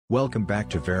Welcome back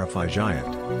to Verify Giant,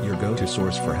 your go-to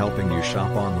source for helping you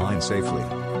shop online safely.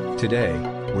 Today,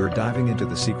 we're diving into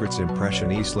the secrets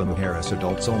impression Isla Mujeres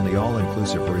adults-only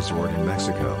all-inclusive resort in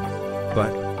Mexico.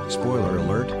 But, spoiler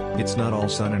alert, it's not all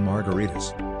sun and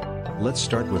margaritas. Let's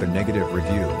start with a negative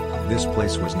review. This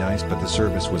place was nice but the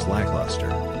service was lackluster.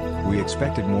 We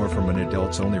expected more from an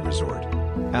adults-only resort.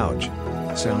 Ouch.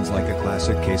 Sounds like a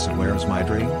classic case of where's my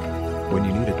drink? When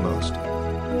you need it most.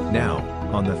 Now,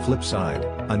 on the flip side,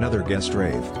 another guest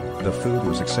rave. The food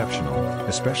was exceptional,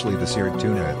 especially the seared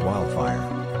tuna at Wildfire.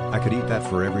 I could eat that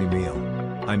for every meal.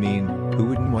 I mean, who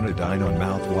wouldn't want to dine on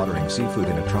mouth-watering seafood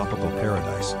in a tropical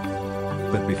paradise?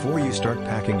 But before you start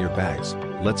packing your bags,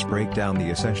 let's break down the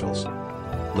essentials.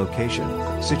 Location,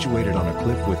 situated on a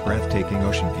cliff with breathtaking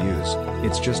ocean views,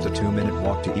 it's just a 2-minute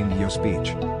walk to Indios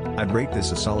Beach. I'd rate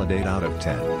this a solid 8 out of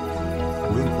 10.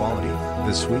 Room quality,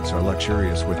 the suites are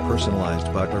luxurious with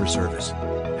personalized butler service.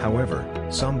 However,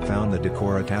 some found the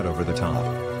decor a tad over the top.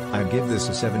 I'd give this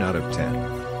a 7 out of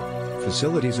 10.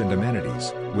 Facilities and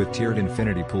amenities, with tiered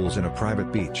infinity pools and a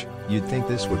private beach, you'd think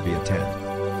this would be a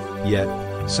 10. Yet,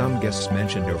 some guests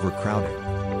mentioned overcrowding.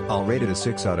 I'll rate it a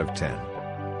 6 out of 10.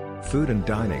 Food and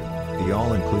dining, the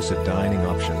all-inclusive dining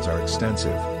options are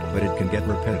extensive, but it can get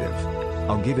repetitive.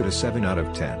 I'll give it a 7 out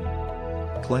of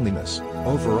 10. Cleanliness,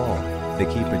 overall, they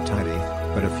keep it tidy,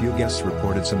 but a few guests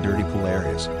reported some dirty pool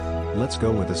areas. Let's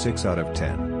go with a 6 out of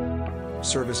 10.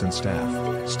 Service and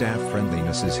staff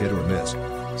friendliness is hit or miss.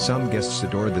 Some guests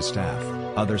adored the staff,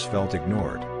 others felt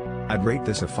ignored. I'd rate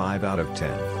this a 5 out of 10.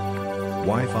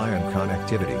 Wi-Fi and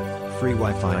connectivity, free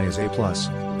Wi-Fi is A+,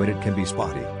 but it can be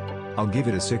spotty. I'll give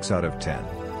it a 6 out of 10.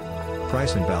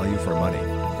 Price and value for money,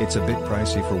 it's a bit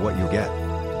pricey for what you get.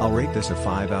 I'll rate this a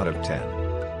 5 out of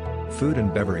 10. Food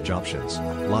and beverage options,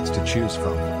 lots to choose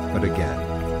from, but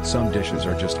again, some dishes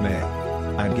are just meh.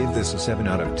 I'd give this a 7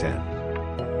 out of 10.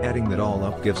 Adding that all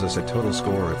up gives us a total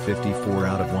score of 54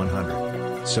 out of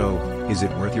 100. So, is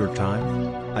it worth your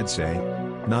time? I'd say,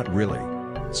 not really.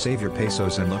 Save your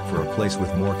pesos and look for a place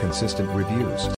with more consistent reviews.